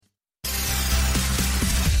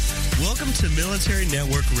Welcome to Military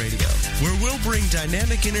Network Radio, where we'll bring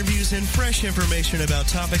dynamic interviews and fresh information about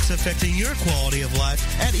topics affecting your quality of life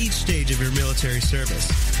at each stage of your military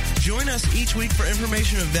service. Join us each week for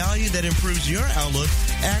information of value that improves your outlook,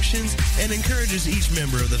 actions, and encourages each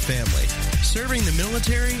member of the family. Serving the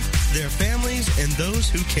military, their families, and those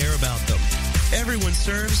who care about them. Everyone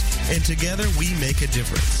serves, and together we make a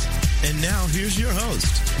difference. And now, here's your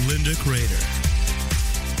host, Linda Crater.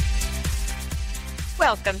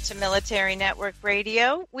 Welcome to Military Network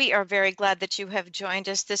Radio. We are very glad that you have joined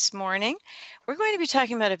us this morning. We're going to be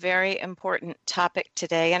talking about a very important topic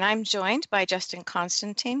today, and I'm joined by Justin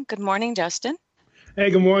Constantine. Good morning, Justin. Hey,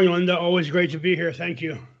 good morning, Linda. Always great to be here. Thank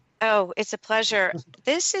you. Oh, it's a pleasure.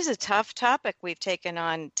 This is a tough topic we've taken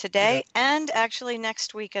on today and actually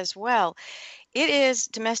next week as well. It is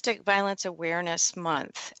Domestic Violence Awareness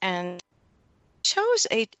Month, and chose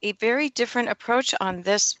a very different approach on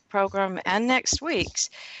this program and next week's,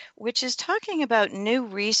 which is talking about new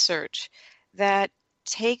research that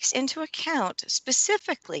takes into account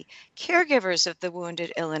specifically caregivers of the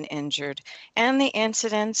wounded, ill, and injured, and the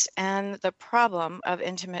incidents and the problem of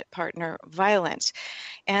intimate partner violence.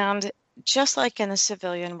 And just like in the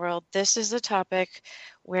civilian world, this is a topic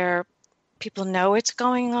where people know it's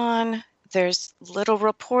going on. There's little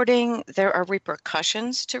reporting. There are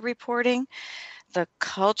repercussions to reporting. The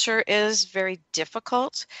culture is very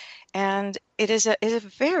difficult, and it is a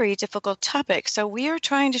very difficult topic. So we are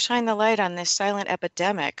trying to shine the light on this silent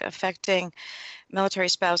epidemic affecting military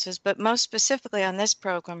spouses, but most specifically on this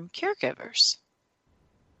program, caregivers.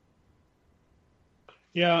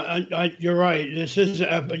 Yeah, you're right. This is an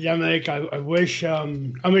epidemic. I wish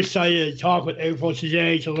I'm excited to talk with April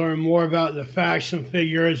today to learn more about the facts and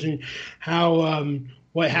figures and how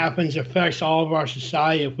what happens affects all of our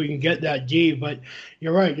society if we can get that deep. But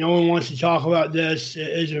you're right. No one wants to talk about this. It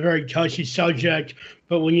is a very touchy subject,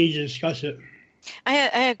 but we need to discuss it.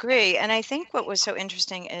 I agree. And I think what was so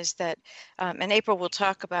interesting is that, and April will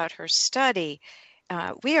talk about her study,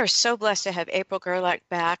 we are so blessed to have April Gerlach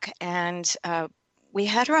back, and we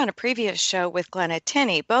had her on a previous show with Glenna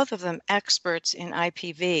Tinney, both of them experts in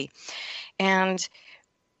IPV. And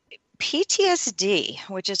PTSD,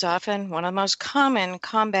 which is often one of the most common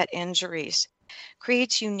combat injuries,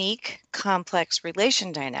 creates unique, complex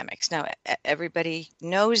relation dynamics. Now, everybody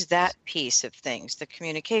knows that piece of things, the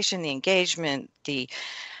communication, the engagement, the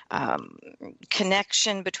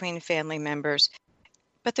connection between family members.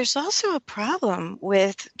 But there's also a problem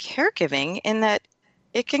with caregiving in that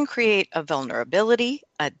it can create a vulnerability,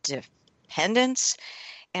 a dependence,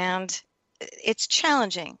 and it's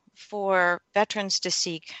challenging for veterans to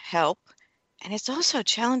seek help. And it's also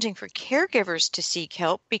challenging for caregivers to seek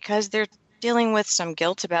help because they're dealing with some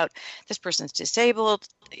guilt about this person's disabled.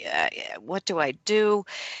 What do I do?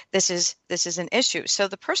 This is an issue. So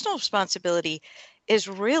the personal responsibility is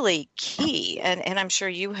really key. And I'm sure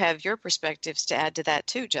you have your perspectives to add to that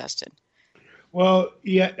too, Justin. Well,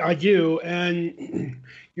 yeah, I do. And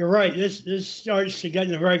you're right. This starts to get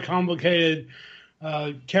in a very complicated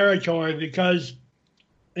territory because,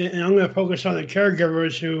 and I'm going to focus on the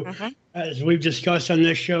caregivers who, as we've discussed on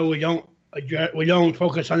this show, we don't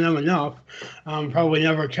focus on them enough. Probably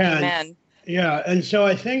never can. Amen. Yeah, and so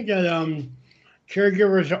I think that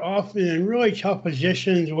caregivers are often in really tough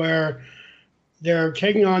positions where they're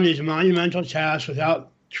taking on these monumental tasks without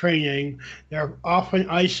training. They're often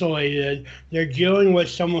isolated. They're dealing with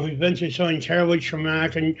someone who's been through something terribly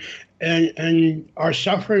traumatic and are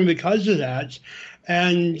suffering because of that.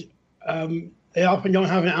 And they often don't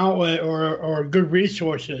have an outlet or good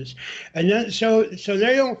resources. And then so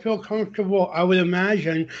they don't feel comfortable, I would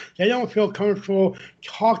imagine, they don't feel comfortable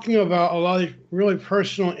talking about a lot of really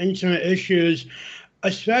personal, intimate issues,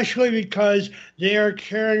 especially because they are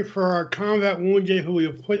caring for our combat wounded who we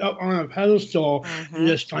have put up on a pedestal in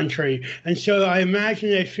this country. And so I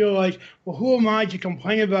imagine they feel like, well, who am I to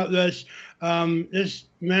complain about this? This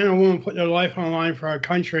man or woman put their life on the line for our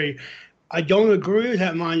country. I don't agree with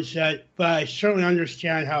that mindset, but I certainly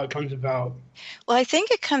understand how it comes about. Well, I think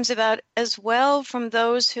it comes about as well from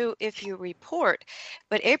those who, if you report,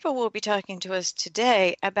 but April will be talking to us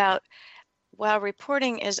today about while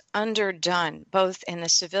reporting is underdone, both in the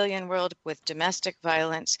civilian world with domestic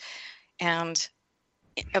violence and,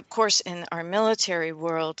 of course, in our military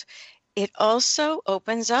world, it also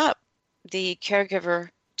opens up the caregiver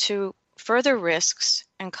to further risks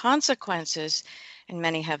and consequences and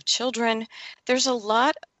many have children. There's a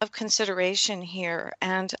lot of consideration here,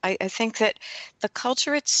 and I think that the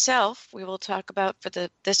culture itself, we will talk about for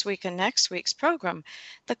this week and next week's program,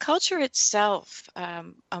 the culture itself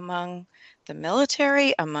among the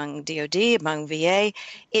military, among DoD, among VA,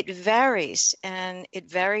 it varies, and it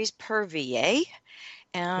varies per VA,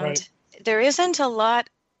 and Right. there isn't a lot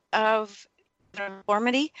of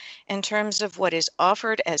uniformity in terms of what is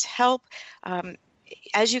offered as help.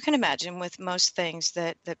 As you can imagine, with most things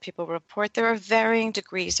that people report, there are varying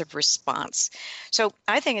degrees of response. So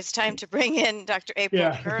I think it's time to bring in Dr. April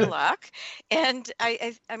Yeah. Gerlach. And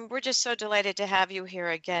we're just so delighted to have you here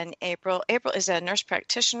again, April. April is a nurse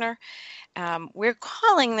practitioner. We're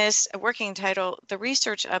calling this a working title, The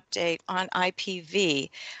Research Update on IPV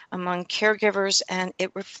Among Caregivers, and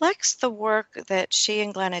it reflects the work that she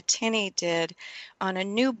and Glenna Tinney did on a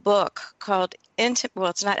new book called, well,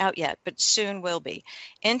 it's not out yet, but soon will be,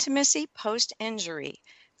 Intimacy Post-Injury,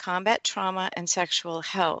 Combat Trauma and Sexual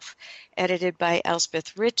Health, edited by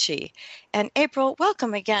Elspeth Ritchie. And April,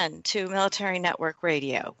 welcome again to Military Network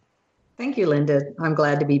Radio. Thank you, Linda. I'm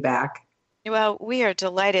glad to be back. Well, we are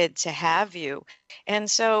delighted to have you. And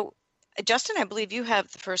so, Justin, I believe you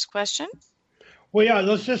have the first question. Well, yeah,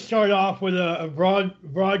 let's just start off with a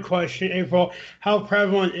broad question, April. How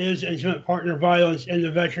prevalent is intimate partner violence in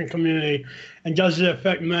the veteran community, and does it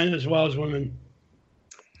affect men as well as women?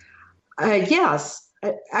 Yes,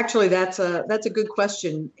 actually, that's a good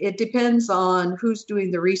question. It depends on who's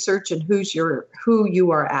doing the research and who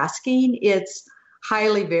you are asking. It's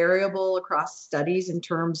highly variable across studies in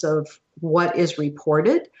terms of what is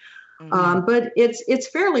reported. But it's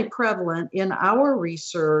fairly prevalent. In our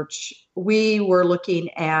research, we were looking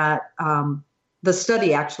at, the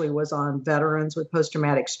study actually was on veterans with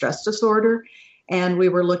post-traumatic stress disorder, and we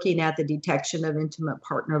were looking at the detection of intimate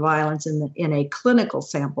partner violence in a clinical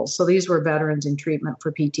sample. So these were veterans in treatment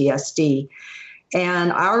for PTSD.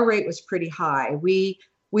 And our rate was pretty high.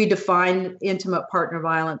 We defined intimate partner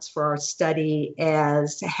violence for our study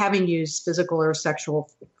as having used physical or sexual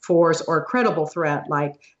force or a credible threat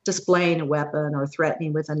like displaying a weapon or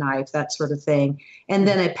threatening with a knife, that sort of thing. And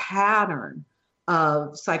then a pattern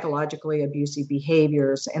of psychologically abusive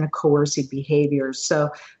behaviors and coercive behaviors. So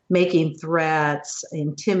making threats,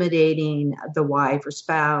 intimidating the wife or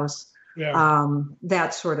spouse,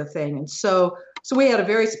 that sort of thing. And so we had a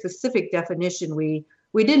very specific definition. We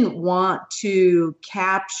didn't want to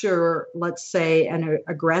capture, let's say, an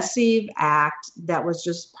aggressive act that was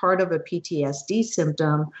just part of a PTSD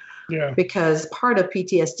symptom, because part of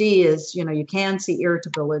PTSD is, you can see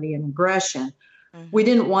irritability and aggression. Mm-hmm. We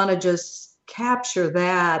didn't want to just capture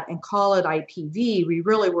that and call it IPV. We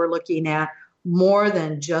really were looking at more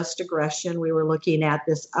than just aggression. We were looking at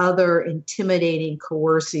this other intimidating,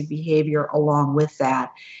 coercive behavior along with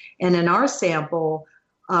that. And in our sample,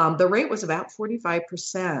 the rate was about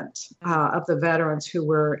 45% of the veterans who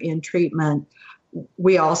were in treatment,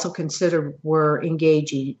 we also considered were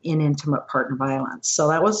engaging in intimate partner violence. So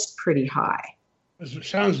that was pretty high. It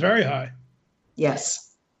sounds very high. Yes.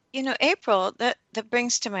 April, that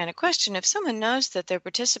brings to mind a question. If someone knows that they're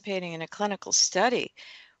participating in a clinical study,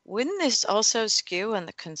 wouldn't this also skew on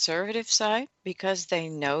the conservative side because they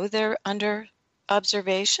know they're under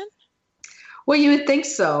observation? Well, you would think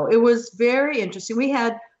so. It was very interesting.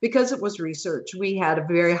 Because it was research, we had a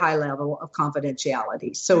very high level of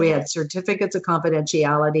confidentiality. So we had certificates of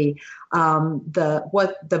confidentiality.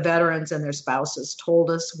 What the veterans and their spouses told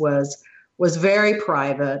us was very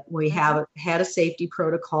private. We had a safety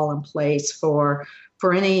protocol in place for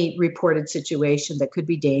any reported situation that could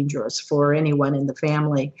be dangerous for anyone in the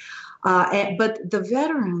family. But the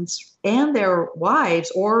veterans and their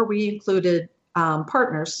wives, or we included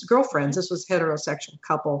partners, girlfriends, this was heterosexual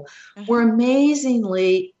couple, were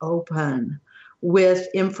amazingly open with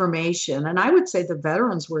information. And I would say the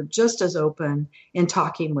veterans were just as open in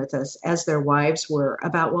talking with us as their wives were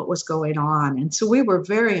about what was going on. And so we were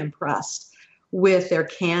very impressed with their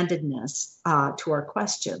candidness to our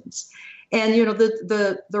questions. And,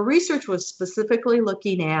 the research was specifically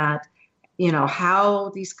looking at,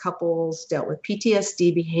 how these couples dealt with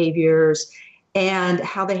PTSD behaviors and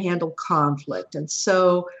how they handled conflict. And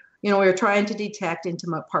so, we were trying to detect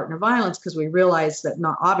intimate partner violence because we realized that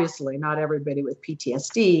not everybody with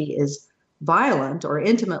PTSD is violent or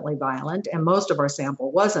intimately violent, and most of our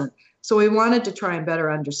sample wasn't. So we wanted to try and better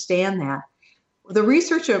understand that. The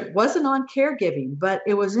research wasn't on caregiving, but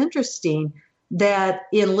it was interesting that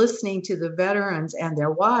in listening to the veterans and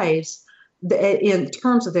their wives, in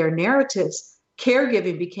terms of their narratives,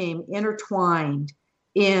 caregiving became intertwined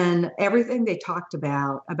in everything they talked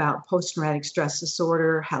about post-traumatic stress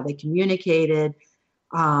disorder, how they communicated,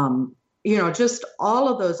 just all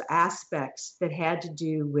of those aspects that had to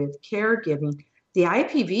do with caregiving. The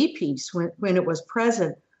IPV piece, when it was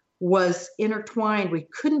present, was intertwined. We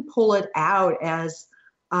couldn't pull it out as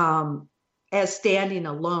standing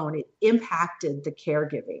alone. It impacted the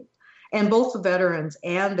caregiving, and both the veterans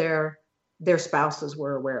and their spouses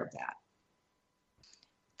were aware of that.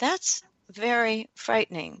 That's very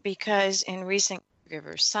frightening, because in recent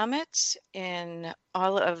caregiver summits, in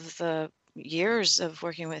all of the years of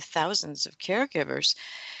working with thousands of caregivers,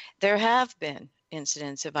 there have been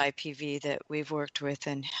incidents of IPV that we've worked with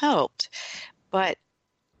and helped, but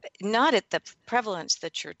not at the prevalence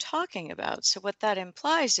that you're talking about. So what that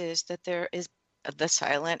implies is that there is the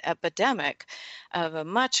silent epidemic of a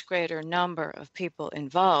much greater number of people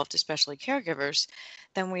involved, especially caregivers,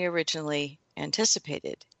 than we originally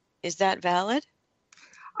anticipated. Is that valid?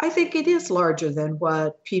 I think it is larger than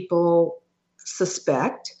what people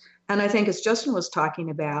suspect. And I think, as Justin was talking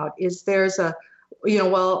about, is there's a,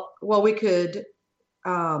 well, we could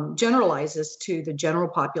generalize this to the general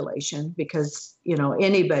population, because,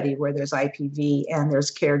 anybody where there's IPV and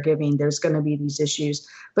there's caregiving, there's going to be these issues.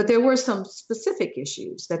 But there were some specific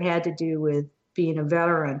issues that had to do with being a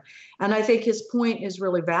veteran. And I think his point is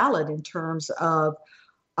really valid in terms of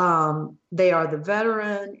they are the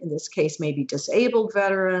veteran, in this case, maybe disabled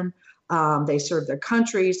veteran. They served their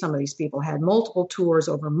country. Some of these people had multiple tours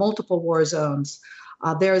over multiple war zones.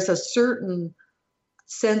 There's a certain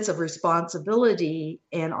sense of responsibility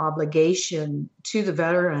and obligation to the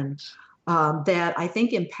veteran that I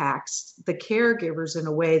think impacts the caregivers in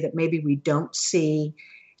a way that maybe we don't see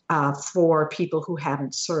for people who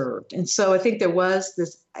haven't served. And so I think there was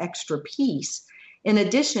this extra piece, in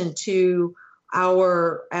addition to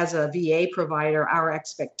as a VA provider, our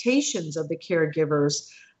expectations of the caregivers,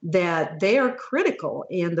 that they are critical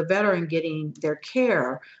in the veteran getting their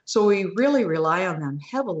care. So we really rely on them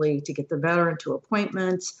heavily to get the veteran to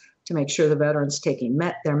appointments, to make sure the veteran's taking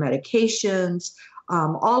their medications,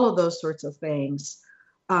 all of those sorts of things.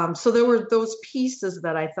 So there were those pieces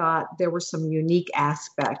that I thought there were some unique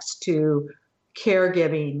aspects to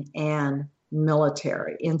caregiving and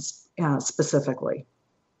military specifically.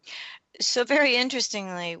 So very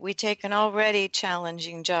interestingly, we take an already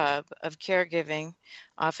challenging job of caregiving,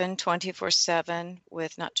 often 24/7,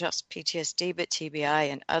 with not just PTSD, but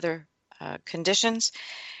TBI and other conditions.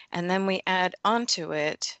 And then we add onto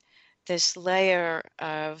it this layer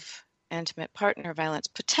of intimate partner violence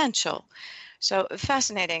potential. So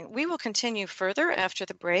fascinating. We will continue further after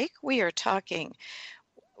the break. We are talking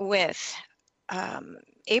with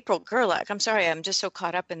April Gerlach. I'm sorry, I'm just so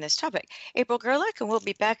caught up in this topic. April Gerlach, and we'll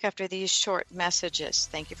be back after these short messages.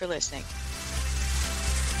 Thank you for listening.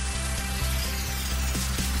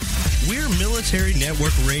 We're Military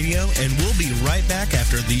Network Radio, and we'll be right back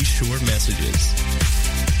after these short messages.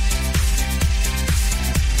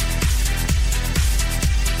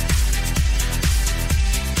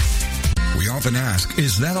 We often ask,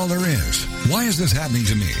 is that all there is? Why is this happening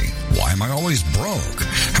to me? Why am I always broke?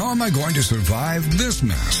 How am I going to survive this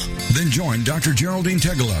mess? Then join Dr. Geraldine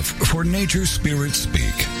Tegeloff for Nature Spirit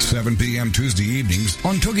Speak, 7 p.m. Tuesday evenings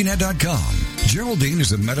on TogiNet.com. Geraldine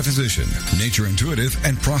is a metaphysician, nature intuitive,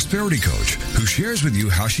 and prosperity coach who shares with you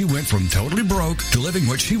how she went from totally broke to living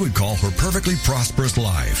what she would call her perfectly prosperous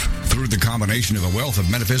life. Through the combination of a wealth of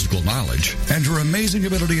metaphysical knowledge and her amazing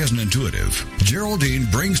ability as an intuitive, Geraldine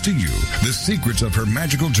brings to you the secrets of her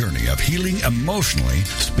magical journey of healing emotionally,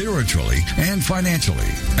 spiritually, and financially.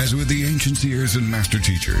 As with the ancient seers and master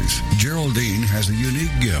teachers, Geraldine has a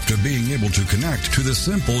unique gift of being able to connect to the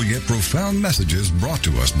simple yet profound messages brought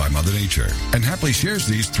to us by Mother Nature, and happily shares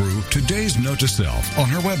these through today's note to self on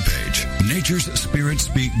her webpage,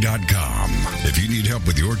 naturespiritspeak.com. If you need help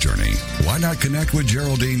with your journey, why not connect with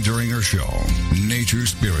Geraldine during her show, Nature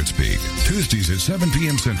Spirit Speak, Tuesdays at 7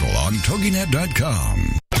 p.m. Central on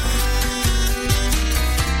TogiNet.com.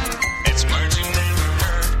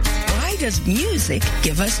 Does music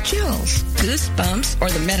give us chills? Goosebumps, or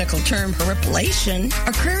the medical term horripilation,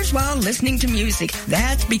 occurs while listening to music.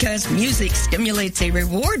 That's because music stimulates a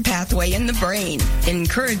reward pathway in the brain,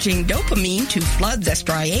 encouraging dopamine to flood the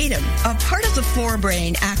striatum, a part of the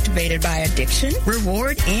forebrain activated by addiction,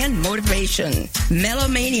 reward, and motivation.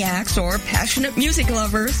 Melomaniacs, or passionate music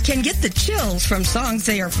lovers, can get the chills from songs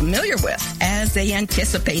they are familiar with as they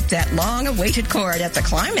anticipate that long-awaited chord at the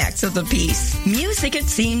climax of the piece. Music, it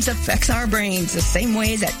seems, affects our brains the same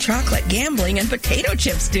way that chocolate, gambling, and potato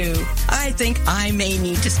chips do. I think I may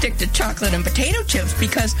need to stick to chocolate and potato chips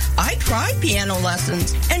because I tried piano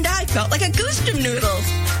lessons and I felt like a goostum noodle.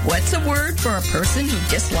 What's a word for a person who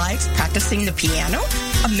dislikes practicing the piano?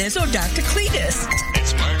 A mesodactycletus.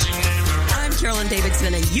 I'm Carolyn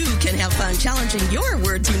Davidson, and you can have fun challenging your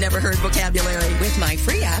words you never heard vocabulary with my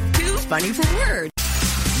free app, Too Funny for Words.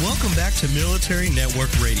 Welcome back to Military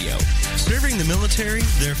Network Radio, serving the military,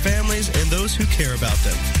 their families, and those who care about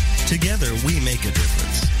them. Together, we make a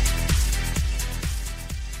difference.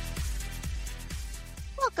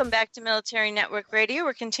 Welcome back to Military Network Radio.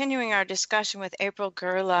 We're continuing our discussion with April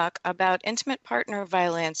Gerlach about intimate partner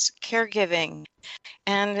violence, caregiving,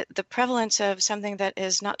 and the prevalence of something that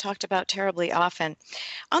is not talked about terribly often.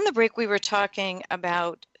 On the break, we were talking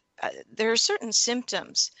about there are certain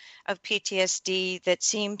symptoms of PTSD that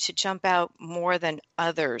seem to jump out more than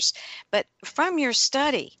others. But from your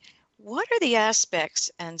study, what are the aspects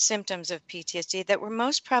and symptoms of PTSD that were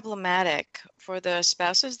most problematic for the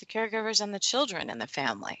spouses, the caregivers, and the children in the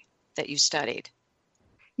family that you studied?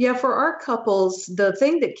 Yeah, for our couples, the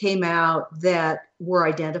thing that came out that were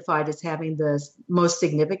identified as having the most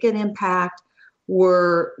significant impact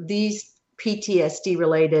were these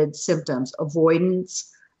PTSD-related symptoms: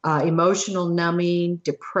 avoidance, emotional numbing,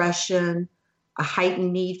 depression, a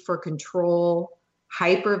heightened need for control,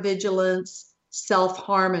 hypervigilance,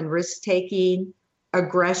 self-harm and risk-taking,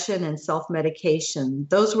 aggression, and self-medication.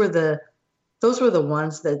 Those were the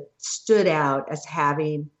ones that stood out as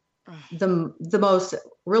having the most,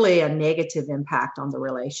 really, a negative impact on the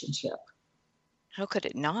relationship. How could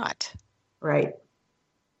it not? Right.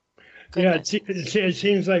 Goodness. Yeah, it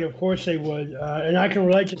seems like, of course, they would, and I can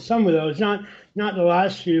relate to some of those. Not the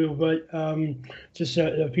last few, but just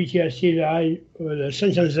the PTSD the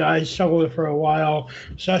symptoms that I struggled with for a while,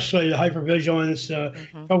 especially the hypervigilance,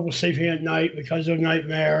 trouble sleeping at night because of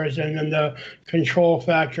nightmares, and then the control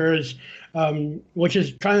factors, which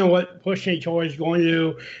is kind of what pushed me towards going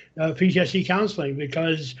to PTSD counseling,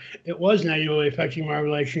 because it was negatively affecting my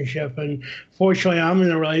relationship. And fortunately, I'm in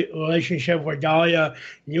a relationship where Dahlia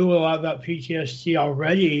knew a lot about PTSD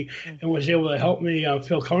already and was able to help me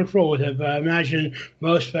feel comfortable with it. But I imagine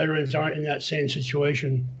most veterans aren't in that same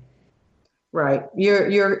situation. Right.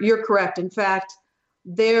 You're correct. In fact,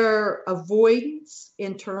 their avoidance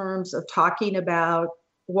in terms of talking about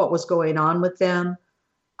what was going on with them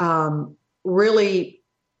really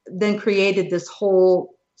then created this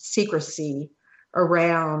whole secrecy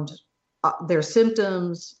around their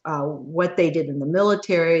symptoms, what they did in the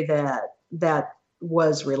military that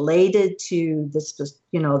was related to this,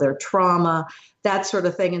 their trauma, that sort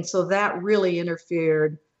of thing. And so that really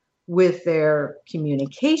interfered with their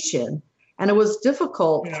communication. And it was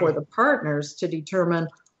difficult for the partners to determine,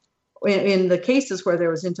 in the cases where there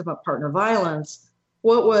was intimate partner violence,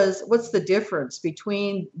 what's the difference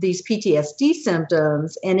between these PTSD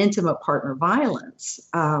symptoms and intimate partner violence?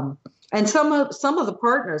 And some of the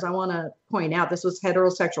partners, I want to point out, this was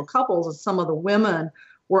heterosexual couples, and some of the women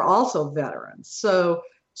were also veterans. So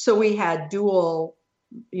we had dual,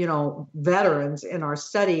 veterans in our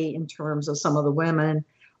study in terms of some of the women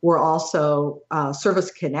were also service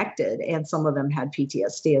connected, and some of them had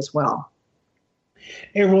PTSD as well.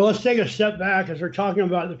 Hey, well, let's take a step back as we're talking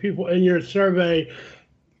about the people in your survey.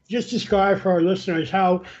 Just describe for our listeners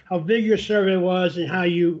how big your survey was and how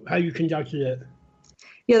you conducted it.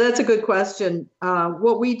 Yeah, that's a good question.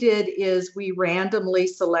 What we did is we randomly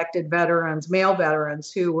selected male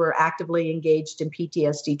veterans who were actively engaged in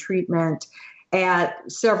PTSD treatment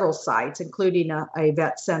at several sites, including a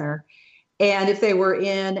vet center. And if they were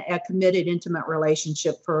in a committed intimate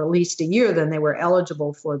relationship for at least a year, then they were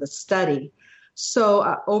eligible for the study.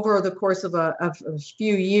 So over the course of a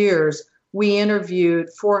few years, we interviewed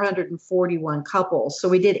 441 couples. So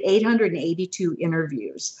we did 882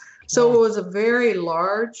 interviews. So it was a very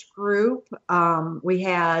large group. We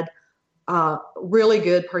had really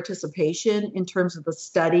good participation in terms of the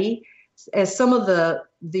study. As some of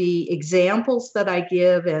the examples that I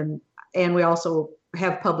give, and we also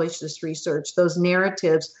have published this research, those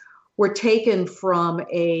narratives were taken from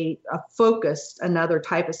another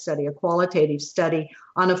type of study, a qualitative study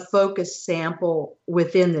on a focused sample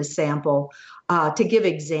within this sample to give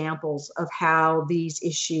examples of how these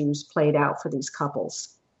issues played out for these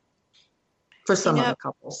couples, for some of the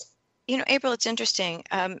couples. April, it's interesting.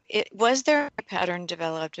 Was there a pattern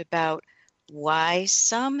developed about why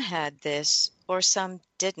some had this or some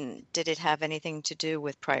didn't? Did it have anything to do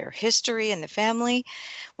with prior history in the family?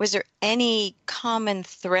 Was there any common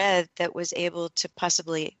thread that was able to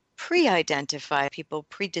possibly pre-identify people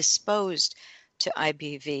predisposed to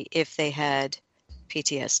IBV if they had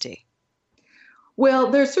PTSD?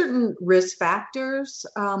 Well, there are certain risk factors.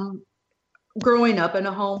 Growing up in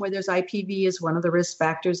a home where there's IPV is one of the risk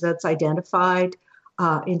factors that's identified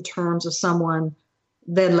in terms of someone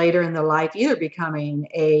then later in their life either becoming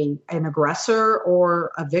an aggressor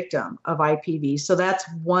or a victim of IPV. So that's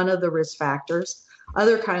one of the risk factors.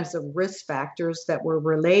 Other kinds of risk factors that were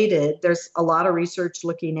related, there's a lot of research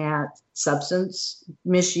looking at substance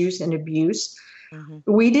misuse and abuse. Mm-hmm.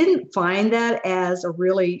 We didn't find that as a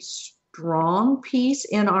really strong piece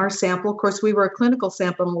in our sample. Of course, we were a clinical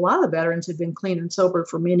sample, and a lot of the veterans had been clean and sober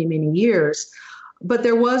for many, many years. But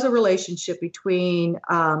there was a relationship between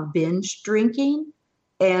binge drinking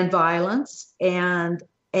and violence and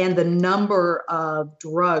the number of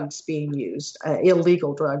drugs being used,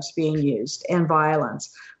 illegal drugs being used, and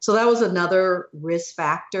violence. So that was another risk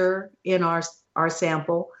factor in our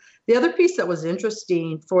sample. The other piece that was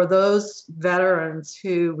interesting for those veterans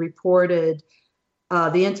who reported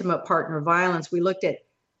the intimate partner violence,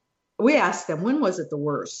 we asked them, when was it the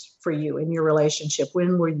worst for you in your relationship?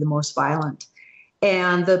 When were you the most violent?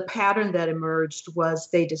 And the pattern that emerged was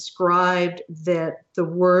they described that the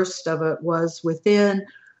worst of it was within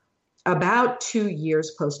about 2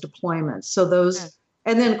 years post-deployment. So those,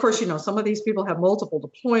 and then of course, some of these people have multiple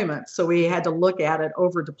deployments, so we had to look at it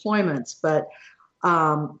over deployments. But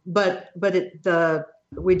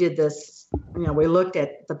we did this, we looked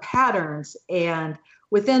at the patterns, and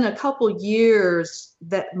within a couple years,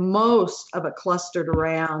 that most of it clustered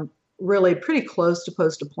around really pretty close to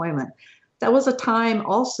post-deployment. That was a time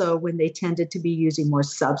also when they tended to be using more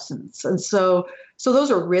substance. And so those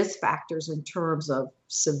are risk factors in terms of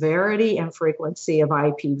severity and frequency of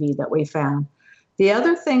IPV that we found. The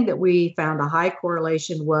other thing that we found a high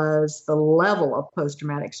correlation was the level of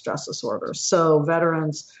post-traumatic stress disorder. So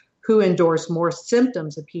veterans who endorsed more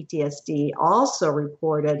symptoms of PTSD also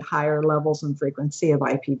reported higher levels and frequency of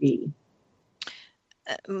IPV.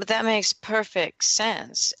 That makes perfect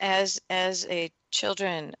sense. As a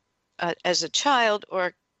child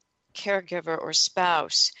or caregiver or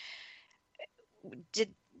spouse,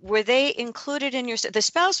 were they included in the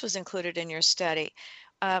spouse was included in your study?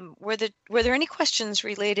 Were there any questions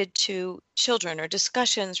related to children or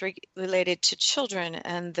discussions related to children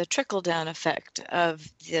and the trickle-down effect of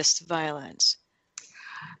this violence?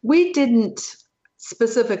 We didn't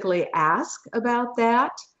specifically ask about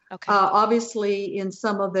that. Okay. Obviously, in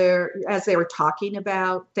some of as they were talking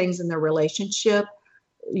about things in their relationship,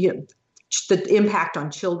 the impact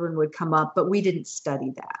on children would come up, but we didn't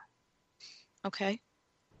study that. Okay.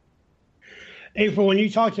 April, when you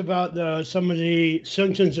talked about some of the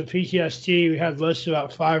symptoms of PTSD, we had listed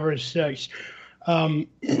about 5 or 6,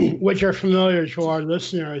 which are familiar to our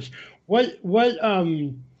listeners. What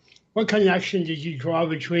connection did you draw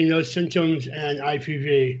between those symptoms and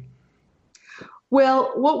IPV?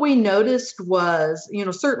 Well, what we noticed was,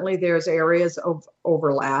 certainly there's areas of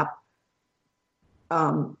overlap.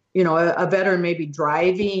 A veteran may be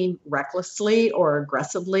driving recklessly or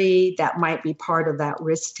aggressively. That might be part of that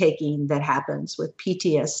risk-taking that happens with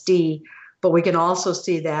PTSD. But we can also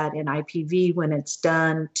see that in IPV when it's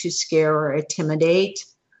done to scare or intimidate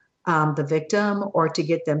the victim or to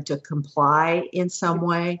get them to comply in some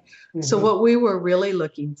way. Mm-hmm. So what we were really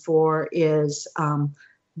looking for is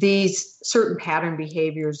these certain pattern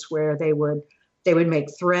behaviors where they would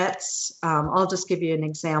make threats. I'll just give you an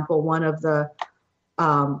example. One of the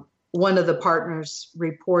partners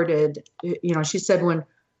reported, she said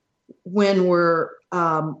when we're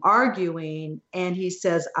arguing and he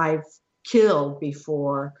says, "I've killed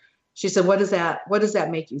before," she said, what does that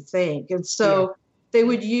make you think? And so they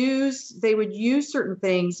would use certain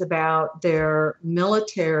things about their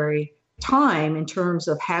military time in terms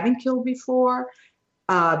of having killed before,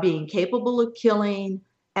 being capable of killing,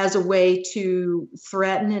 as a way to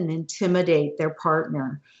threaten and intimidate their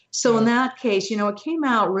partner. So in that case, it came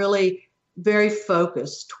out really very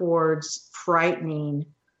focused towards frightening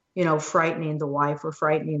the wife or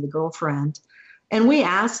frightening the girlfriend. And we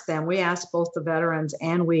asked both the veterans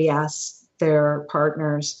and we asked their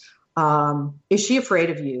partners, is she afraid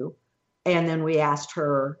of you? And then we asked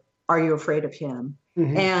her, are you afraid of him?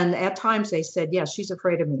 Mm-hmm. And at times they said, yes, she's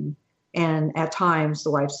afraid of me. And at times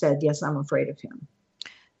the wife said, yes, I'm afraid of him.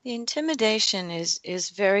 The intimidation is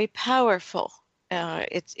very powerful.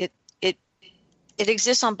 It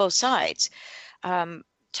exists on both sides.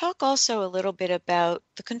 Talk also a little bit about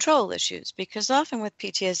the control issues, because often with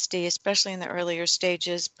PTSD, especially in the earlier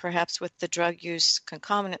stages, perhaps with the drug use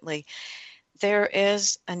concomitantly, there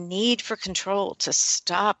is a need for control to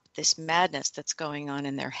stop this madness that's going on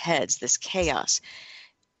in their heads, this chaos.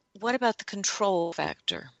 What about the control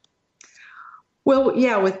factor? Well,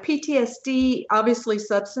 yeah, with PTSD, obviously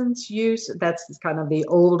substance use, that's kind of the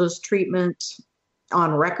oldest treatment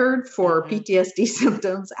on record for PTSD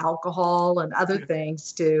symptoms, alcohol and other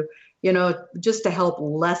things to just to help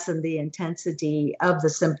lessen the intensity of the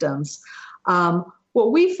symptoms.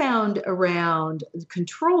 What we found around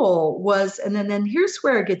control was, and then here's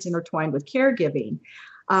where it gets intertwined with caregiving.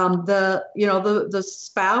 The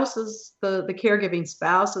spouses, the caregiving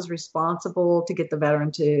spouse is responsible to get the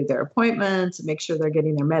veteran to their appointments and make sure they're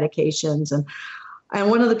getting their medications. And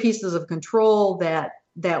one of the pieces of control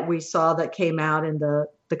that we saw that came out in the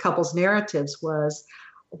couple's narratives was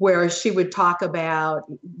where she would talk about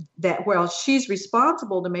that, well, she's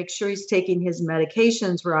responsible to make sure he's taking his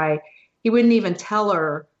medications right. He wouldn't even tell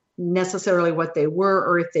her necessarily what they were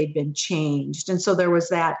or if they'd been changed. And so there was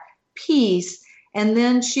that piece. And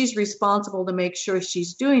then she's responsible to make sure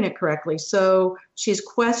she's doing it correctly. So she's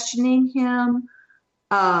questioning him.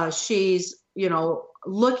 She's,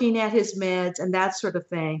 looking at his meds and that sort of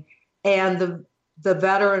thing. And the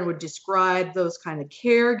veteran would describe those kind of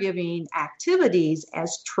caregiving activities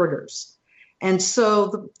as triggers. And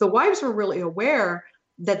so the wives were really aware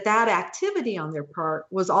that activity on their part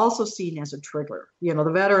was also seen as a trigger.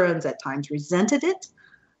 The veterans at times resented it.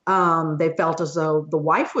 They felt as though the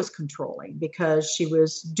wife was controlling because she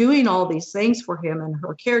was doing all these things for him in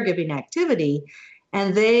her caregiving activity.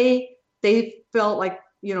 And they felt like,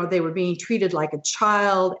 they were being treated like a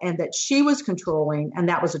child and that she was controlling, and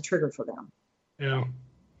that was a trigger for them. Yeah.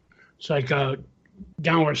 It's like a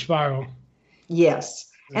downward spiral.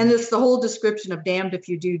 Yes. And it's the whole description of damned if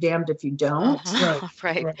you do, damned if you don't.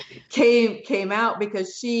 Right. Came out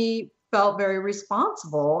because she felt very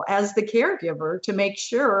responsible as the caregiver to make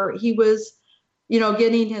sure he was,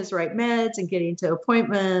 getting his right meds and getting to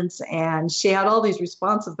appointments. And she had all these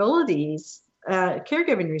responsibilities,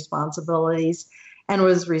 caregiving responsibilities, and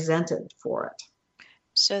was resented for it.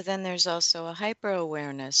 So then there's also a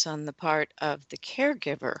hyper-awareness on the part of the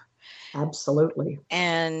caregiver. Absolutely.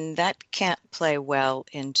 And that can't play well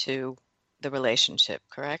into the relationship,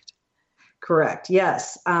 correct? Correct.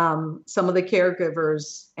 Yes. Some of the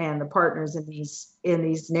caregivers and the partners in these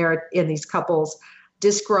couples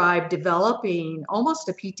describe developing almost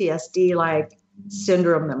a PTSD-like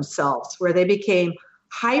syndrome themselves, where they became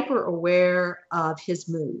hyper aware of his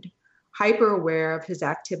mood, hyper aware of his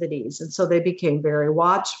activities, and so they became very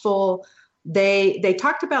watchful. They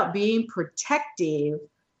talked about being protective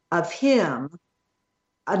of him.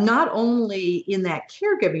 Not only in that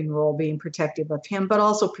caregiving role, being protective of him, but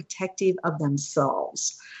also protective of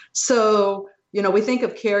themselves. So, we think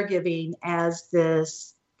of caregiving as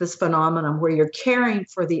this phenomenon where you're caring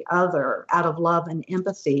for the other out of love and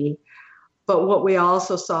empathy. But what we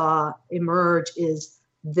also saw emerge is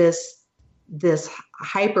this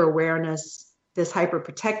hyper awareness, this hyper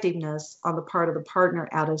protectiveness on the part of the partner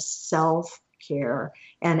out of self-care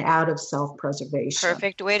and out of self-preservation.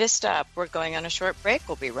 Perfect way to stop. We're going on a short break.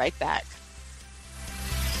 We'll be right back.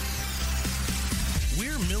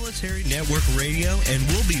 We're Military Network Radio, and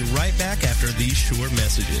we'll be right back after these short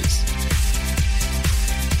messages.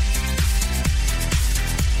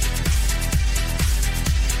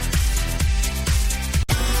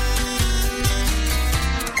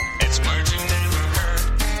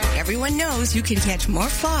 Everyone knows you can catch more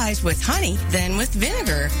flies with honey than with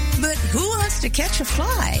vinegar. But who wants to catch a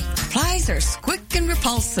fly? Flies are quick and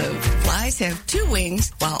repulsive. Flies have 2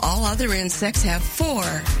 wings, while all other insects have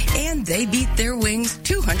 4. And they beat their wings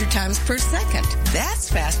 200 times per second. That's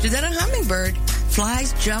faster than a hummingbird.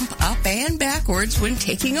 Flies jump up and backwards when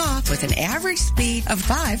taking off with an average speed of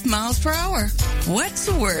 5 miles per hour. What's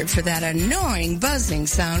the word for that annoying buzzing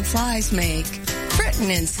sound flies make? Britain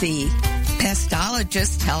and see.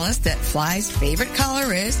 Pestologists tell us that flies' favorite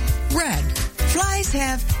color is red. Flies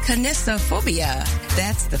have kinesophobia.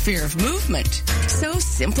 That's the fear of movement. So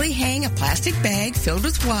simply hang a plastic bag filled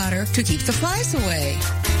with water to keep the flies away.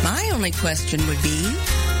 My only question would be,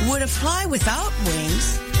 would a fly without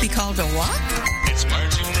wings be called a what? It's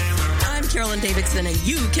Martin. I'm Carolyn Davidson, and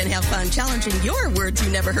you can have fun challenging your words you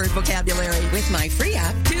never heard vocabulary with my free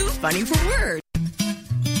app, Too Funny for Words.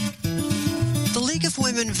 The League of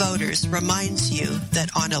Women Voters reminds you that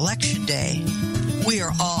on Election Day, we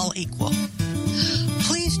are all equal.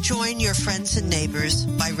 Please join your friends and neighbors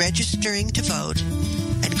by registering to vote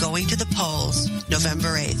and going to the polls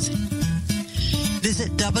November 8th.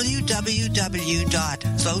 Visit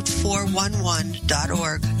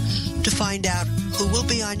www.vote411.org to find out who will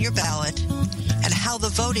be on your ballot and how the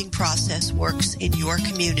voting process works in your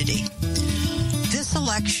community. This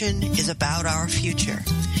election is about our future,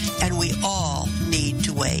 and we all need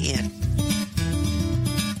to weigh in.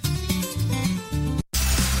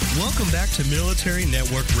 Welcome back to Military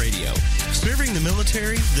Network Radio, serving the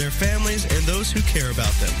military, their families, and those who care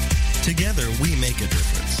about them. Together, we make a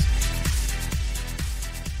difference.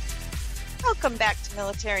 Welcome back to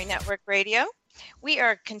Military Network Radio. We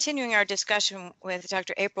are continuing our discussion with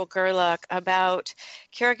Dr. April Gerlach about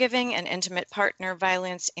caregiving and intimate partner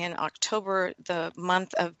violence in October, the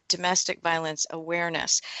month of domestic violence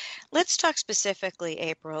awareness. Let's talk specifically,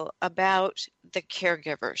 April, about the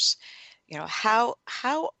caregivers. You know,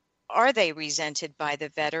 how are they resented by the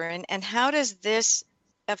veteran, and how does this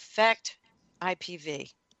affect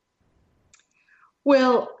IPV?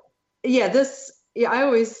 Well, I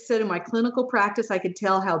always said in my clinical practice, I could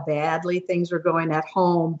tell how badly things were going at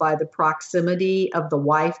home by the proximity of the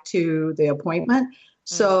wife to the appointment.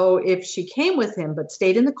 So if she came with him but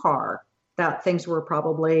stayed in the car, that things were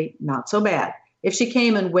probably not so bad. If she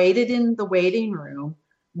came and waited in the waiting room,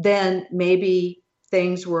 then maybe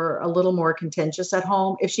things were a little more contentious at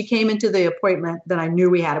home. If she came into the appointment, then I knew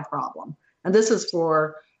we had a problem. And this is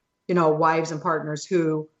for, wives and partners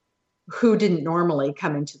who didn't normally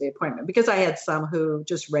come into the appointment, because I had some who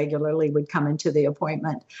just regularly would come into the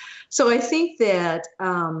appointment. So I think that,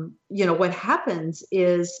 what happens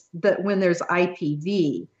is that when there's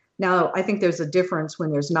IPV, now I think there's a difference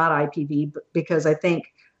when there's not IPV, because I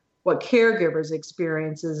think what caregivers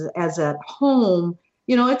experience is as at home,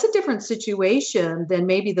 it's a different situation than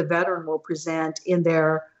maybe the veteran will present in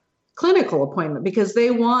their clinical appointment, because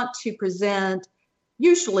they want to present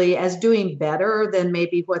usually as doing better than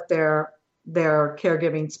maybe what their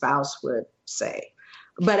caregiving spouse would say.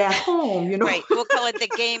 But at home, Right. We'll call it the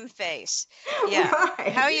game face. Yeah.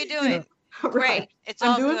 Right. How are you doing? Right. Great. It's I'm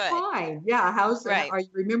all doing good. fine. Yeah. How's right. Are you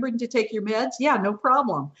remembering to take your meds? Yeah, no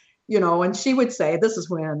problem. And she would say, this is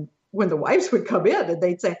when the wives would come in and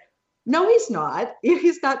they'd say, no, he's not.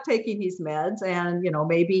 He's not taking his meds, and,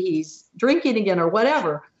 maybe he's drinking again or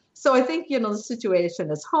whatever. So I think, the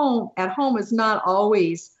situation at home is not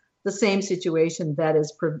always the same situation that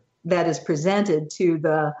is presented to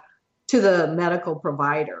the medical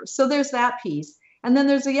provider. So there's that piece. And then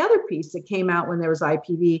there's the other piece that came out when there was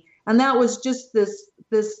IPV, and that was just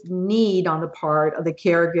this need on the part of the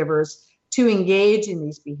caregivers to engage in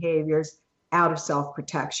these behaviors out of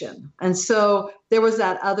self-protection. And so there was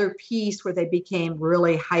that other piece where they became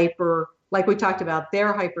really hyper, like we talked about,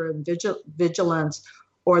 their hyper vigilance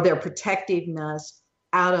or their protectiveness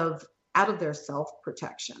out of their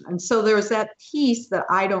self-protection. And so there's that piece that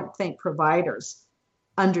I don't think providers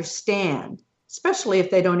understand, especially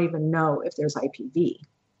if they don't even know if there's IPV.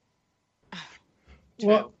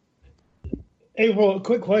 Well, April, a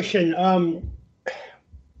quick question. And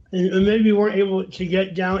maybe you weren't able to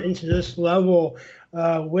get down into this level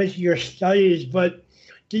with your studies, but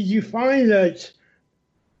did you find that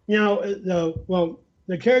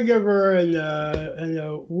the caregiver and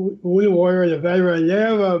the wounded warrior, the veteran, they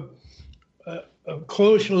have a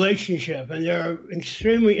close relationship, and they're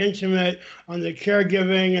extremely intimate on the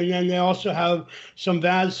caregiving, and then they also have some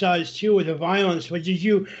bad sides too with the violence. But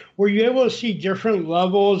were you able to see different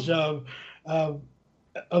levels of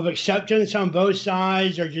acceptance on both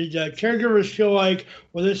sides, or did the caregivers feel like,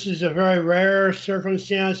 well, this is a very rare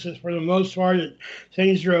circumstance, and for the most part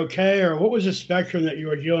things are okay, or what was the spectrum that you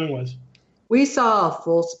were dealing with? We saw a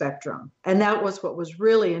full spectrum, and that was what was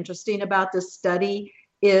really interesting about this study.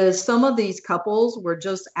 Is some of these couples were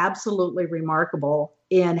just absolutely remarkable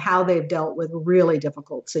in how they've dealt with a really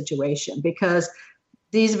difficult situation, because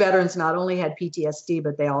these veterans not only had PTSD,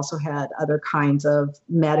 but they also had other kinds of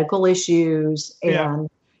medical issues and,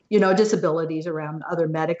 disabilities around other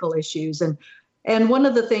medical issues. And one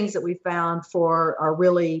of the things that we found for our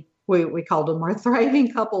really, we called them our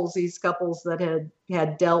thriving couples, these couples that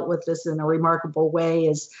had dealt with this in a remarkable way,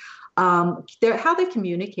 is how they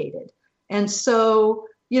communicated. And so,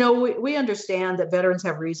 we understand that veterans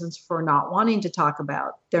have reasons for not wanting to talk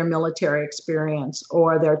about their military experience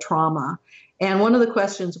or their trauma. And one of the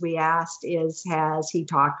questions we asked is, has he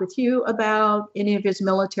talked with you about any of his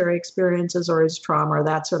military experiences or his trauma or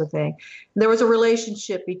that sort of thing? And there was a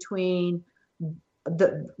relationship between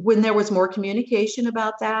when there was more communication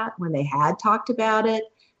about that, when they had talked about it,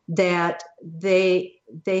 that they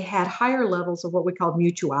had higher levels of what we call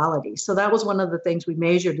mutuality. So that was one of the things we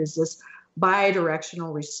measured, is this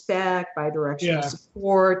bi-directional respect, bi-directional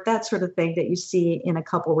support, that sort of thing that you see in a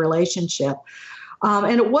couple relationship.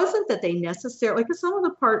 And it wasn't that they necessarily, because some of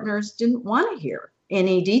the partners didn't want to hear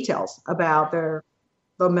any details about the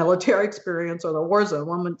military experience or the war zone.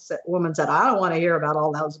 Woman said, I don't want to hear about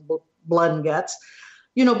all those blood and guts,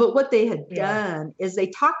 but what they had done is they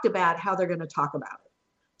talked about how they're going to talk about it.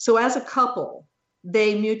 So as a couple,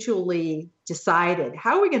 they mutually decided,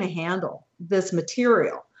 how are we going to handle this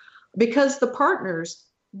material? Because the partners,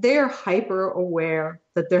 they're hyper aware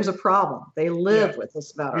that there's a problem. They live with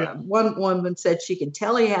this veteran. One woman said she could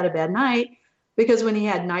tell he had a bad night because when he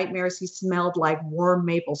had nightmares, he smelled like warm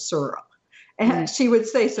maple syrup. And she would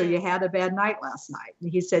say, so you had a bad night last night?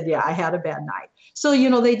 And he said, yeah, I had a bad night. So,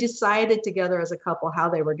 they decided together as a couple how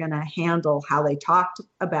they were going to handle, how they talked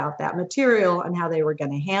about that material and how they were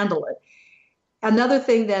going to handle it. Another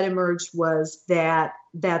thing that emerged was that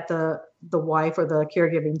the wife or the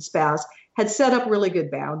caregiving spouse had set up really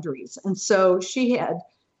good boundaries. And so she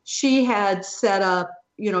had set up,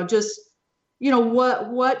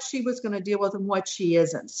 what she was going to deal with and what she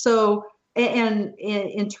isn't. So, and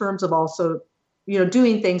in terms of also,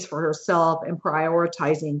 doing things for herself and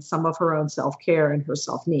prioritizing some of her own self-care and her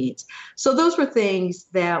self-needs. So those were things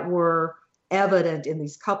that were evident in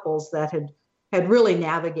these couples that had really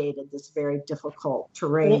navigated this very difficult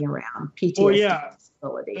terrain around PTSD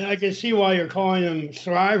disability. And I can see why you're calling them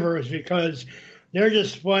thrivers, because they're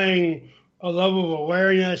displaying a level of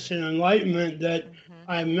awareness and enlightenment that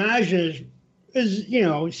I imagine is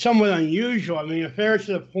somewhat unusual. I mean, if they're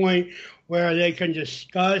to the point where they can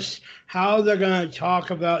discuss how they're going to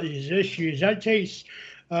talk about these issues, that takes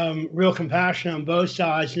real compassion on both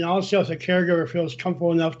sides. And also if the caregiver feels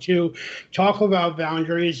comfortable enough to talk about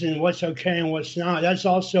boundaries and what's okay and what's not, that's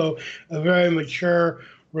also a very mature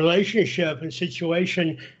relationship and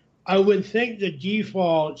situation. I would think the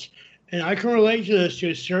default, and I can relate to this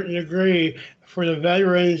to a certain degree, for the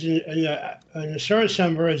veterans and the service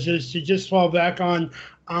members, is to just fall back on,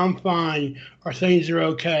 I'm fine, or things are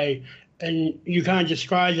okay. And you kind of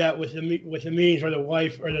describe that with the meetings where the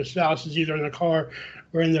wife or the spouse is either in the car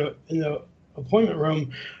or in the appointment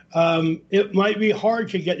room. It might be hard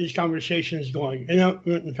to get these conversations going. And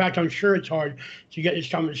in fact, I'm sure it's hard to get these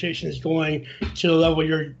conversations going to the level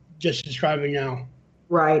you're just describing now.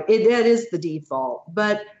 Right. That is the default.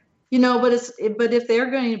 But if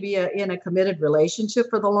they're going to be in a committed relationship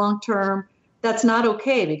for the long term, that's not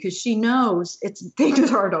okay, because she knows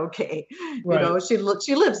things aren't okay. Right. She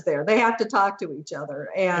lives there. They have to talk to each other,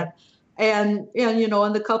 and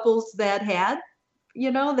the couples that had,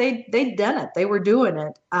 they'd done it. They were doing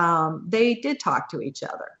it. They did talk to each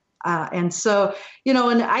other. And so,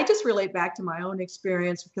 and I just relate back to my own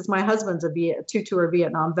experience, because my husband's a two-tour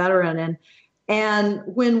Vietnam veteran, and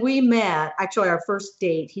when we met, actually our first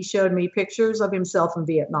date, he showed me pictures of himself in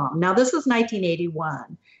Vietnam. Now this is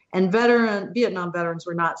 1981, and Vietnam veterans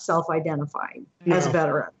were not self-identifying as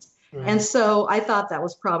veterans. And so I thought that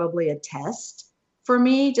was probably a test for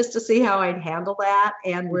me, just to see how I'd handle that.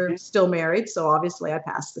 And we're still married, so obviously I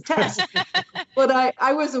passed the test. But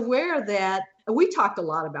I was aware that we talked a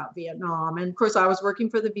lot about Vietnam. And of course, I was working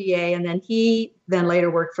for the VA, and then he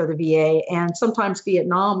later worked for the VA. And sometimes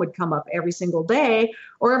Vietnam would come up every single day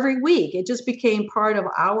or every week. It just became part of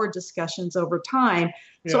our discussions over time.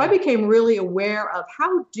 Yeah. So I became really aware of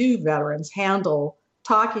how do veterans handle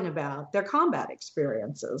talking about their combat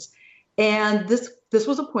experiences. And this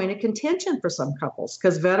was a point of contention for some couples,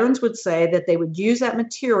 because veterans would say that they would use that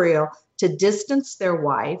material to distance their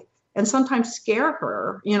wife and sometimes scare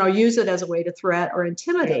her, use it as a way to threat or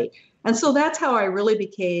intimidate. And so that's how I really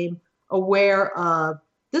became aware of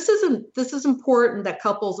this is important that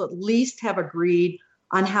couples at least have agreed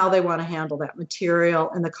on how they want to handle that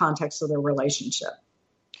material in the context of their relationship.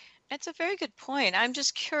 It's a very good point. I'm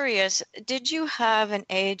just curious, did you have an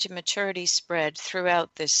age and maturity spread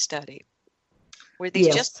throughout this study? Were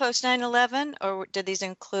these just post 9/11, or did these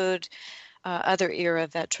include other era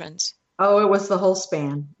veterans? Oh, it was the whole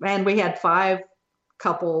span. And we had 5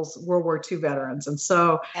 couples, World War II veterans. And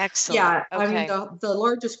so, excellent. Yeah, okay. I mean, the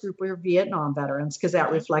largest group were Vietnam veterans, because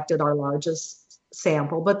that reflected our largest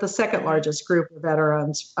sample. But the second largest group were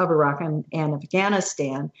veterans of Iraq and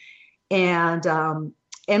Afghanistan.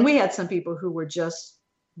 And we had some people who were just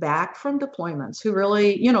back from deployments, who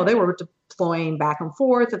really, they were deploying back and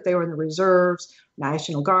forth. If they were in the reserves,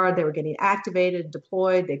 National Guard, they were getting activated,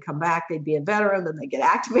 deployed, they'd come back, they'd be a veteran, then they get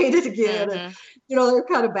activated again. And, they're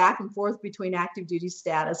kind of back and forth between active duty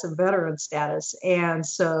status and veteran status. And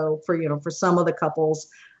so for some of the couples,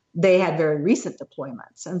 they had very recent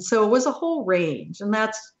deployments. And so it was a whole range. And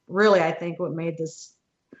that's really, I think, what made this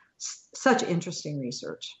such interesting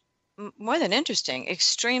research. More than interesting,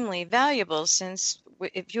 extremely valuable, since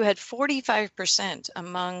if you had 45%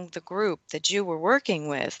 among the group that you were working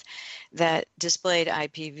with that displayed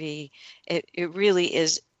IPV, it really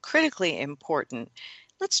is critically important.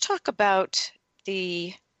 Let's talk about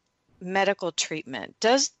the medical treatment.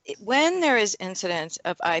 When there is incidence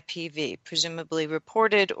of IPV, presumably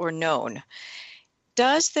reported or known,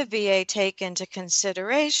 does the VA take into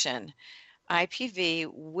consideration IPV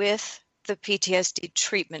with the PTSD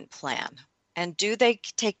treatment plan? And do they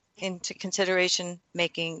take into consideration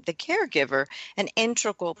making the caregiver an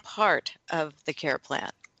integral part of the care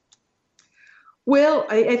plan? Well,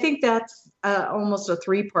 I think that's almost a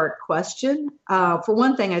three-part question. For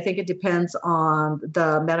one thing, I think it depends on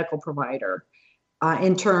the medical provider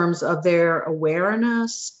in terms of their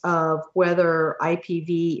awareness of whether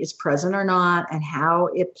IPV is present or not and how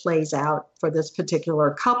it plays out for this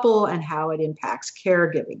particular couple and how it impacts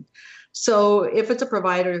caregiving. So if it's a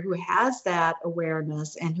provider who has that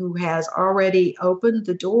awareness and who has already opened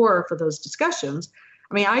the door for those discussions,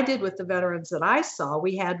 I mean, I did with the veterans that I saw,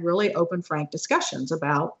 we had really open, frank discussions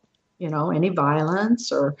about, any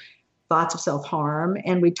violence or thoughts of self-harm.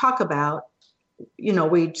 And we talk about, we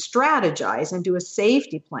strategize and do a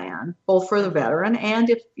safety plan, both for the veteran and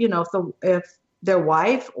if their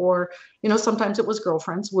wife or, sometimes it was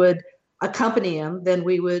girlfriends would accompany him, then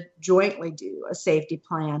we would jointly do a safety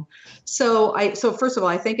plan. So first of all,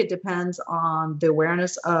 I think it depends on the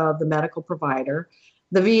awareness of the medical provider.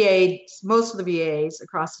 The VA, most of the VAs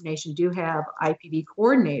across the nation do have IPV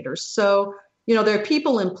coordinators. So, there are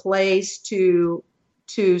people in place to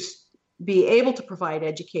be able to provide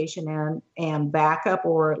education and backup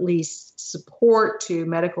or at least support to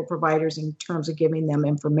medical providers in terms of giving them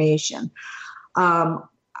information.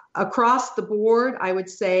 Across the board, I would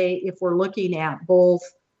say if we're looking at both,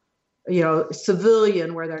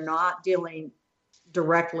 civilian where they're not dealing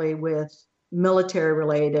directly with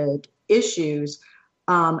military-related issues,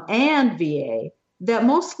 and VA, that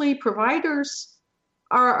mostly providers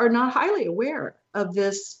are not highly aware of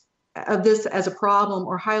this as a problem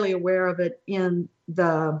or highly aware of it in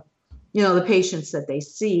the patients that they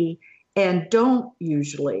see and don't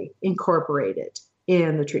usually incorporate it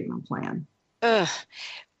in the treatment plan.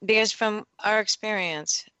 Because from our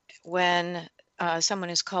experience, when someone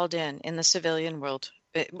is called in the civilian world,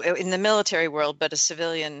 in the military world, but a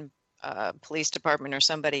civilian police department or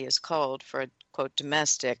somebody is called for a quote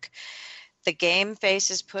domestic, the game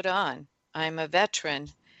face is put on. I'm a veteran,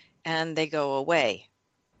 and they go away.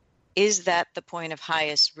 Is that the point of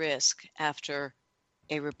highest risk after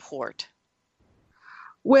a report?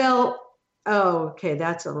 Well, okay,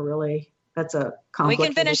 that's a complicated. We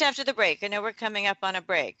can finish after the break. I know we're coming up on a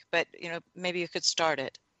break, but maybe you could start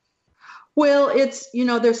it. Well, it's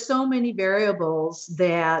there's so many variables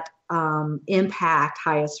that impact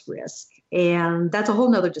highest risk. And that's a whole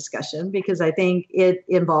nother discussion because I think it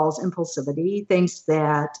involves impulsivity, things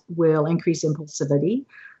that will increase impulsivity.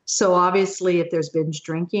 So obviously, if there's binge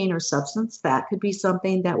drinking or substance, that could be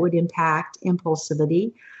something that would impact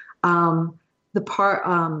impulsivity.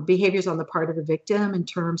 Behaviors on the part of the victim in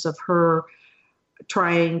terms of her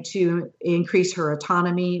trying to increase her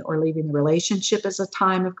autonomy or leaving the relationship is a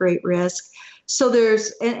time of great risk. So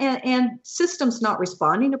there's, and systems not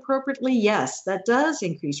responding appropriately, yes, that does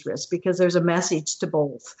increase risk because there's a message to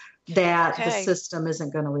both that the system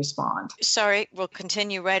isn't going to respond. Sorry, we'll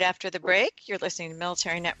continue right after the break. You're listening to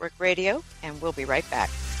Military Network Radio, and we'll be right back.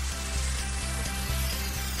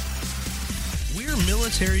 We're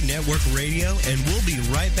Military Network Radio, and we'll be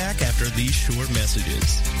right back after these short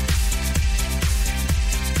messages.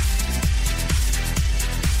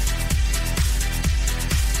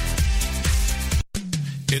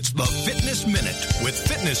 It's the Fitness Minute with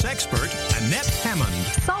fitness expert Annette Hammond.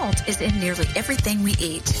 Salt is in nearly everything we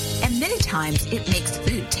eat, and many times it makes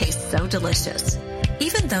food taste so delicious.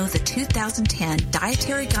 Even though the 2010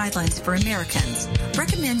 Dietary Guidelines for Americans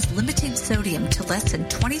recommends limiting sodium to less than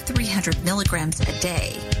 2,300 milligrams a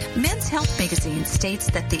day, Men's Health magazine states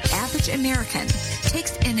that the average American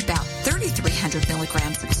takes in about 3,300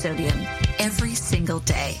 milligrams of sodium every single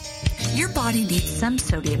day. Your body needs some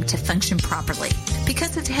sodium to function properly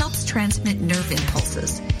because it helps transmit nerve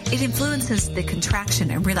impulses. It influences the contraction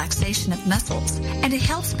and relaxation of muscles, and it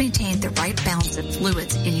helps maintain the right balance of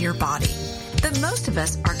fluids in your body. But most of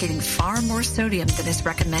us are getting far more sodium than is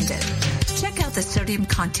recommended. Check out the sodium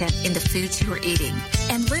content in the foods you are eating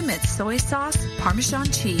and limit soy sauce,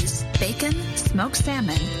 Parmesan cheese, bacon, smoked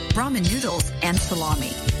salmon, ramen noodles, and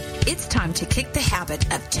salami. It's time to kick the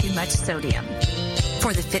habit of too much sodium.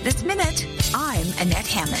 For the Fitness Minute, I'm Annette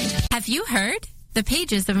Hammond. Have you heard? The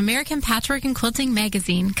pages of American Patchwork and Quilting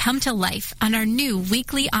magazine come to life on our new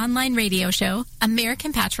weekly online radio show,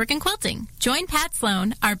 American Patchwork and Quilting. Join Pat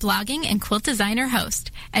Sloan, our blogging and quilt designer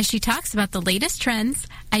host, as she talks about the latest trends,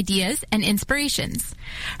 ideas, and inspirations.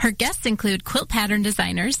 Her guests include quilt pattern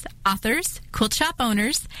designers, authors, quilt shop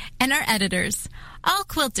owners, and our editors. All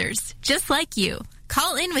quilters, just like you.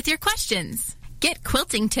 Call in with your questions. Get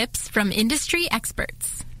quilting tips from industry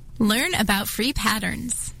experts. Learn about free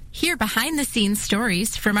patterns. Hear behind-the-scenes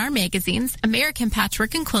stories from our magazines, American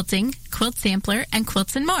Patchwork and Quilting, Quilt Sampler, and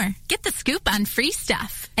Quilts and More. Get the scoop on free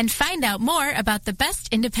stuff and find out more about the best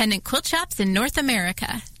independent quilt shops in North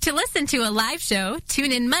America. To listen to a live show,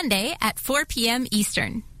 tune in Monday at 4 p.m.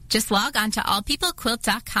 Eastern. Just log on to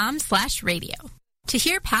allpeoplequilt.com/radio. To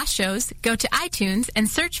hear past shows, go to iTunes and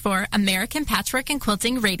search for American Patchwork and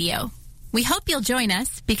Quilting Radio. We hope you'll join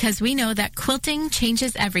us because we know that quilting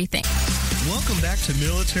changes everything. Welcome back to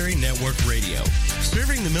Military Network Radio,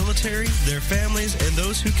 serving the military, their families, and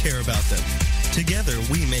those who care about them. Together,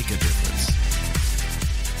 we make a difference.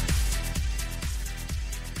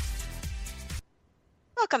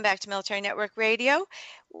 Welcome back to Military Network Radio.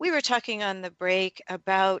 We were talking on the break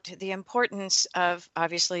about the importance of,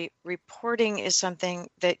 obviously, reporting is something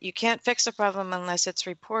that you can't fix a problem unless it's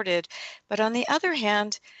reported. But on the other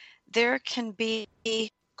hand, there can be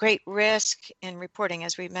great risk in reporting,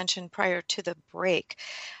 as we mentioned prior to the break.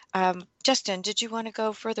 Justin, did you want to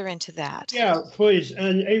go further into that? Yeah, please.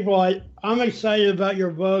 And April, I'm excited about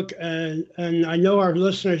your book, and I know our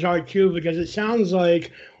listeners are too, because it sounds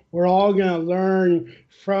like we're all going to learn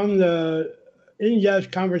from the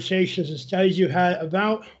in-depth conversations and studies you had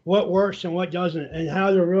about what works and what doesn't, and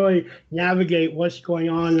how to really navigate what's going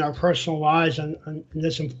on in our personal lives on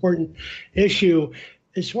this important issue.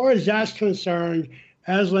 As far as that's concerned,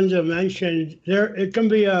 as Linda mentioned, it can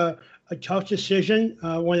be a tough decision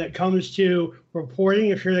when it comes to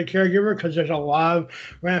reporting if you're the caregiver, because there's a lot of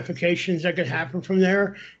ramifications that could happen from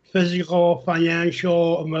there: physical,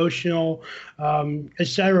 financial, emotional,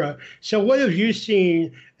 etc. So what have you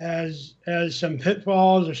seen as some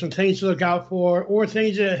pitfalls or some things to look out for, or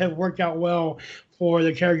things that have worked out well for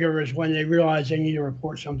the caregivers when they realize they need to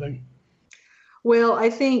report something? Well, I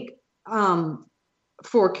think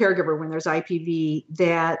for a caregiver, when there's IPV,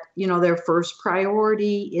 that, their first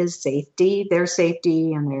priority is safety, their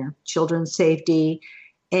safety and their children's safety.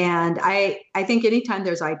 And I think anytime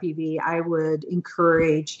there's IPV, I would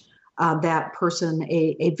encourage that person,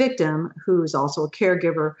 a victim who's also a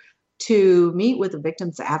caregiver, to meet with a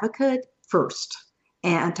victim's advocate first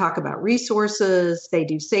and talk about resources. They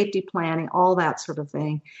do safety planning, all that sort of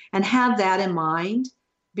thing, and have that in mind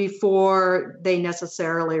before they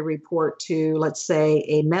necessarily report to, let's say,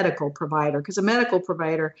 a medical provider, because a medical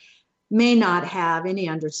provider may not have any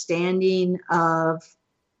understanding of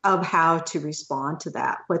how to respond to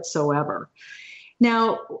that whatsoever.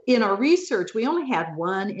 Now, in our research, we only had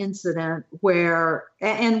one incident where,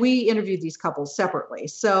 and we interviewed these couples separately,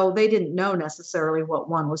 so they didn't know necessarily what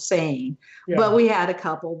one was saying, but we had a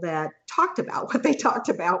couple that talked about what they talked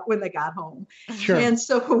about when they got home. Sure. And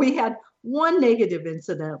so we had one negative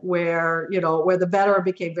incident where the veteran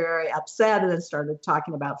became very upset and then started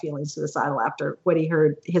talking about feeling suicidal after what he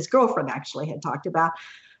heard his girlfriend actually had talked about.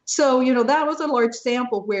 So, that was a large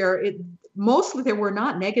sample where mostly there were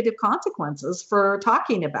not negative consequences for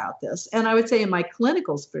talking about this. And I would say in my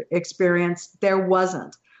clinical experience, there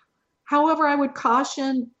wasn't. However, I would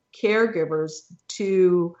caution caregivers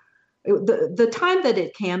to the time that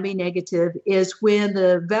it can be negative is when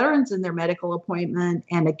the veteran's in their medical appointment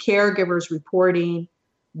and the caregiver's reporting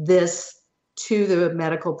this to the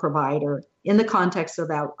medical provider in the context of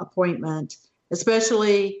that appointment,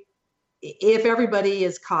 especially if everybody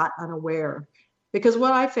is caught unaware. Because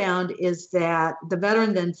what I found is that the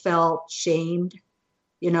veteran then felt shamed,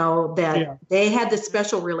 that they had this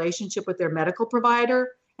special relationship with their medical provider,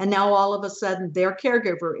 and now all of a sudden their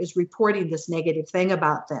caregiver is reporting this negative thing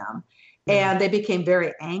about them. And they became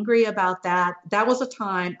very angry about that. That was a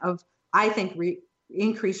time of, I think,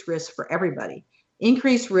 increased risk for everybody.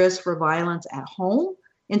 Increased risk for violence at home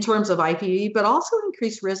in terms of IPV, but also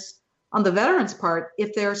increased risk on the veteran's part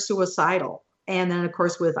if they're suicidal. And then, of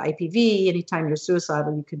course, with IPV, anytime you're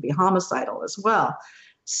suicidal, you could be homicidal as well.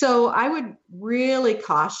 So I would really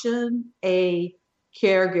caution a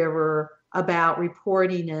caregiver about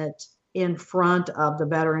reporting it in front of the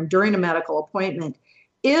veteran during a medical appointment.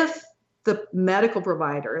 If the medical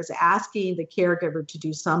provider is asking the caregiver to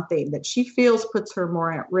do something that she feels puts her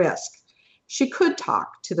more at risk, she could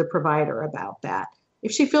talk to the provider about that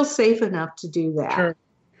if she feels safe enough to do that. Sure.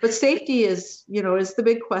 But safety is the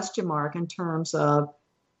big question mark in terms of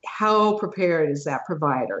how prepared is that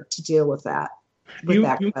provider to deal with that,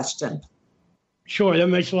 question. Sure, that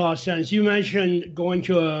makes a lot of sense. You mentioned going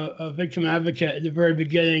to a victim advocate at the very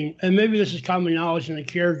beginning, and maybe this is common knowledge in the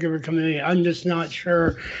caregiver community. I'm just not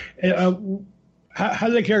sure. How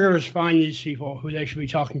do the caregivers find these people who they should be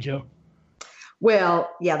talking to? Well,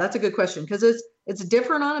 yeah, that's a good question, because it's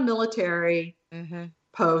different on a military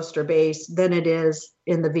post or base than it is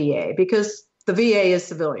in the VA, because the VA is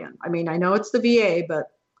civilian. I mean, I know it's the VA, but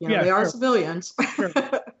they are civilians at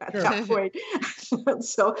that point.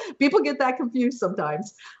 So people get that confused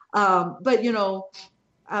sometimes. But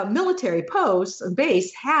military posts and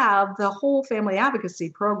base have the whole family advocacy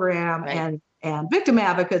program and and victim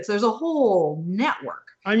advocates. There's a whole network.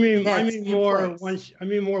 I mean more once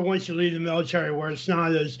you leave the military, where it's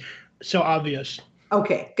not as so obvious.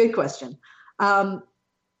 Okay, good question.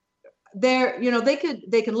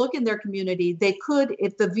 They can look in their community. They could,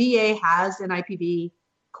 if the VA has an IPV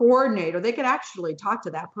coordinator, they could actually talk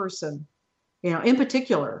to that person, in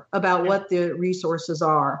particular about what the resources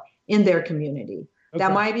are in their community. Okay.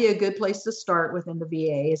 That might be a good place to start within the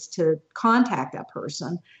VA, is to contact that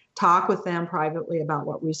person, talk with them privately about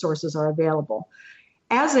what resources are available.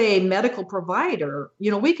 As a medical provider,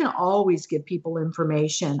 we can always give people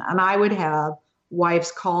information, and I would have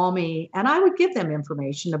wives call me and I would give them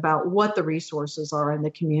information about what the resources are in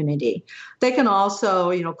the community. They can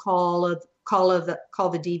also, call the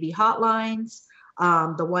DV hotlines,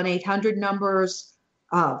 the 1-800 numbers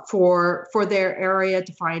for their area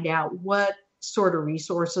to find out what sort of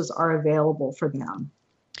resources are available for them.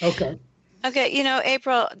 Okay. Okay.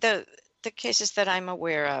 April, the cases that I'm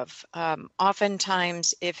aware of,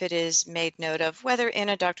 oftentimes if it is made note of, whether in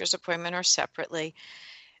a doctor's appointment or separately,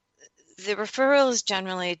 the referral is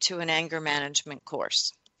generally to an anger management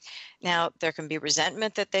course. Now, there can be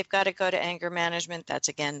resentment that they've got to go to anger management. That's,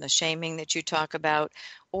 again, the shaming that you talk about,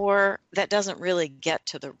 or that doesn't really get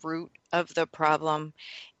to the root of the problem.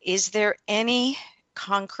 Is there any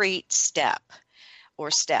concrete step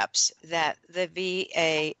or steps that the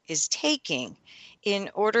VA is taking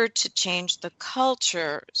in order to change the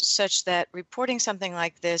culture such that reporting something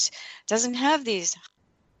like this doesn't have these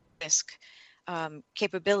risk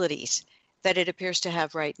capabilities that it appears to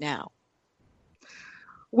have right now?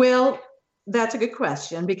 Well, that's a good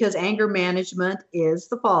question, because anger management is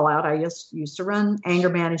the fallout. I used to run anger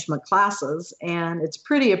management classes, and it's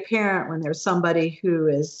pretty apparent when there's somebody who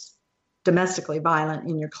is domestically violent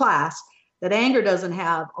in your class that anger doesn't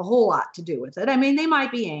have a whole lot to do with it. I mean, they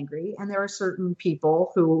might be angry, and there are certain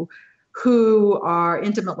people who are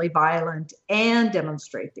intimately violent and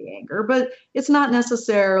demonstrate the anger, but it's not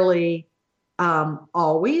necessarily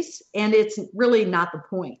always, and it's really not the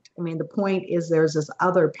point. I mean, the point is there's this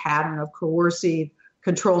other pattern of coercive,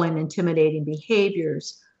 controlling, intimidating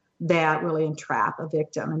behaviors that really entrap a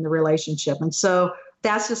victim in the relationship. And so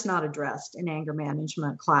that's just not addressed in anger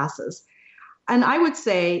management classes. And I would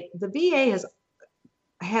say the VA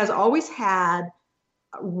has always had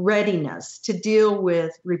readiness to deal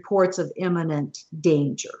with reports of imminent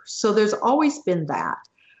danger. So there's always been that.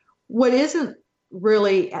 What isn't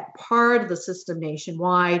really at part of the system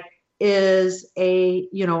nationwide is an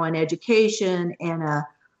education and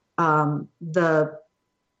the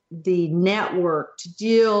network to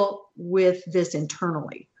deal with this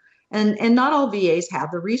internally. And not all VAs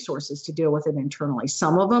have the resources to deal with it internally.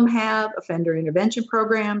 Some of them have offender intervention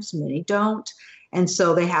programs, many don't. And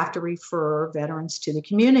so they have to refer veterans to the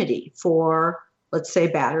community for, let's say,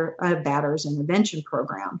 batterers intervention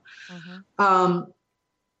program. Mm-hmm.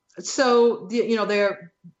 So,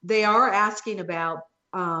 they are asking about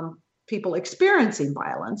people experiencing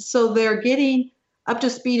violence. So they're getting up to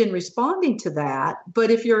speed in responding to that.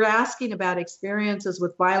 But if you're asking about experiences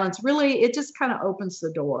with violence, really, it just kind of opens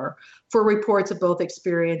the door for reports of both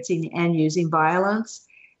experiencing and using violence.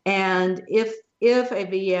 And if a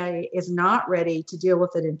VA is not ready to deal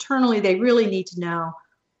with it internally, they really need to know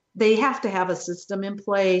they have to have a system in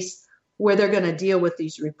place where they're going to deal with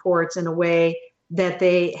these reports in a way that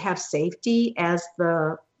they have safety as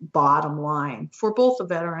the bottom line for both the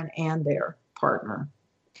veteran and their partner.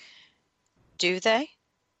 Do they?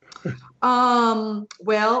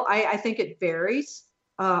 Well, I think it varies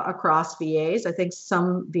across VAs. I think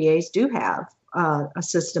some VAs do have a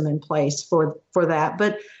system in place for that.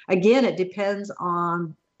 But again, it depends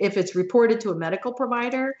on if it's reported to a medical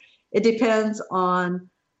provider. It depends on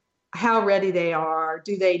how ready they are.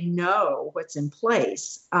 Do they know what's in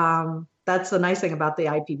place? That's the nice thing about the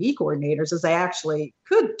IPV coordinators, is they actually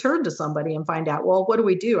could turn to somebody and find out, well, what do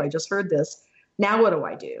we do? I just heard this. Now what do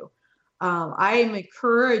I do? I am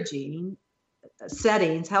encouraging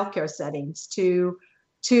healthcare settings,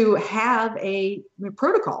 to have a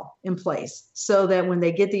protocol in place so that when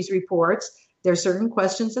they get these reports, there are certain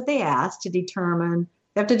questions that they ask they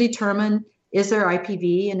have to determine, is there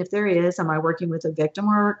IPV? And if there is, am I working with a victim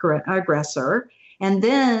or aggressor? And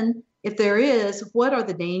then if there is, what are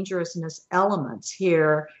the dangerousness elements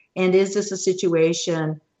here? And is this a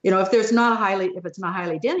situation, if it's not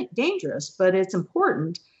highly dangerous, but it's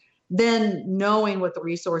important, then knowing what the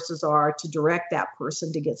resources are to direct that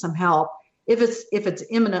person to get some help. If it's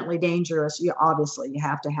imminently dangerous, you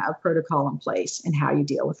have to have protocol in place and how you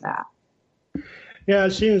deal with that. Yeah,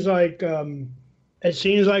 it seems like in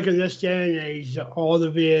this day and age, all the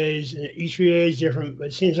VAs, and each VA is different, but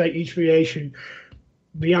it seems like each VA should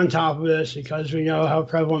be on top of this because we know how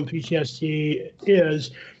prevalent PTSD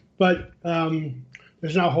is. But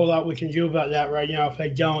there's not a whole lot we can do about that right now if they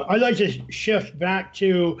don't. I'd like to shift back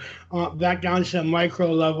to back down to the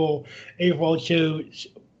micro level, April, to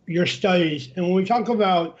your studies. And when we talk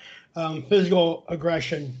about physical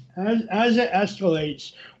aggression, as it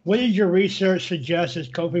escalates, what did your research suggest as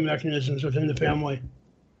coping mechanisms within the family?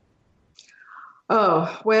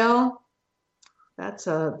 Oh, well, that's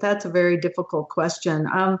a very difficult question.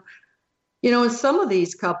 In some of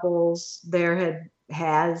these couples, there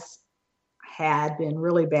has been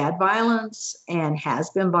really bad violence and has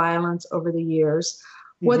been violence over the years.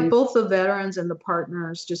 Mm-hmm. What both the veterans and the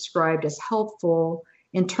partners described as helpful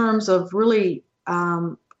in terms of really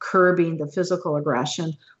curbing the physical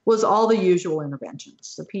aggression was all the usual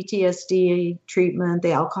interventions, the PTSD treatment,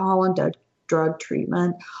 the alcohol and drug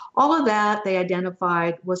treatment, all of that they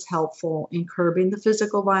identified was helpful in curbing the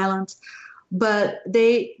physical violence, but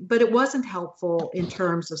it wasn't helpful in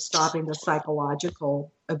terms of stopping the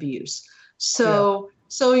psychological abuse. So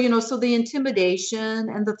the intimidation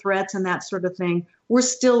and the threats and that sort of thing were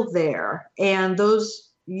still there, and those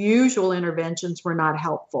usual interventions were not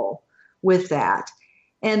helpful with that.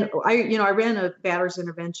 And I ran a batter's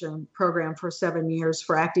intervention program for 7 years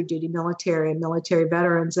for active duty military and military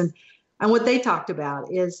veterans. And what they talked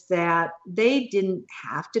about is that they didn't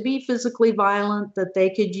have to be physically violent, that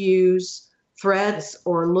they could use threats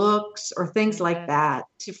or looks or things like that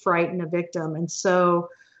to frighten a victim. And so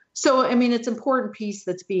I mean, it's an important piece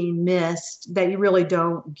that's being missed that you really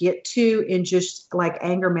don't get to in just like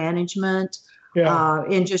anger management,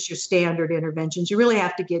 in just your standard interventions. You really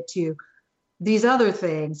have to get to these other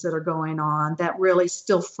things that are going on that really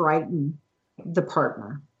still frighten the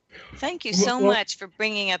partner. Thank you so much for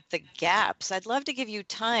bringing up the gaps. I'd love to give you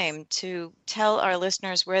time to tell our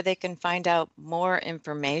listeners where they can find out more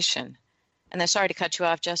information. And I'm sorry to cut you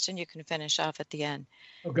off, Justin. You can finish off at the end.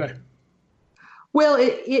 Okay. Well,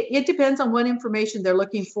 it depends on what information they're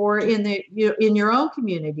looking for in your own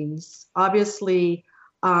communities. Obviously,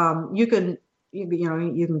 you can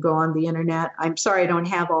go on the internet. I'm sorry I don't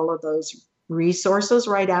have all of those resources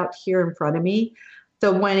right out here in front of me.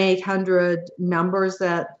 The 1-800 numbers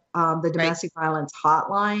that the domestic violence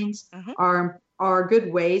hotlines are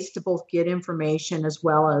good ways to both get information as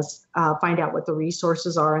well as find out what the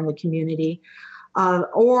resources are in the community.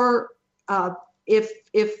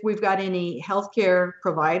 If we've got any healthcare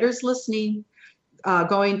providers listening,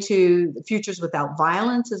 going to Futures Without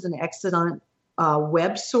Violence is an excellent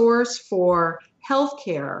web source for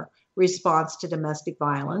healthcare response to domestic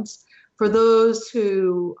violence. For those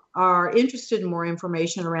who are interested in more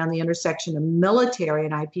information around the intersection of military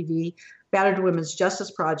and IPV, Battered Women's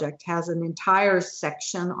Justice Project has an entire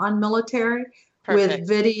section on military with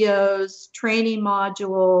videos, training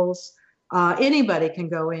modules. Anybody can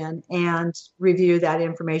go in and review that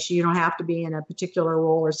information. You don't have to be in a particular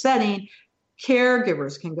role or setting.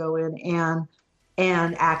 Caregivers can go in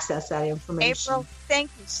and access that information. April,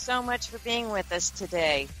 thank you so much for being with us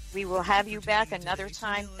today. We will have you back another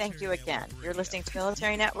time. Thank you again. You're listening to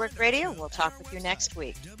Military Network Radio. We'll talk with you next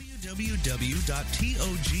week.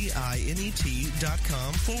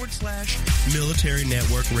 www.toginet.com/Military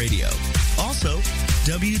Network Radio. Also,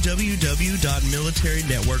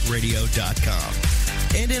 www.militarynetworkradio.com.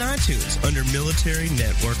 And in iTunes under Military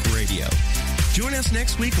Network Radio. Join us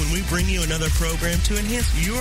next week when we bring you another program to enhance your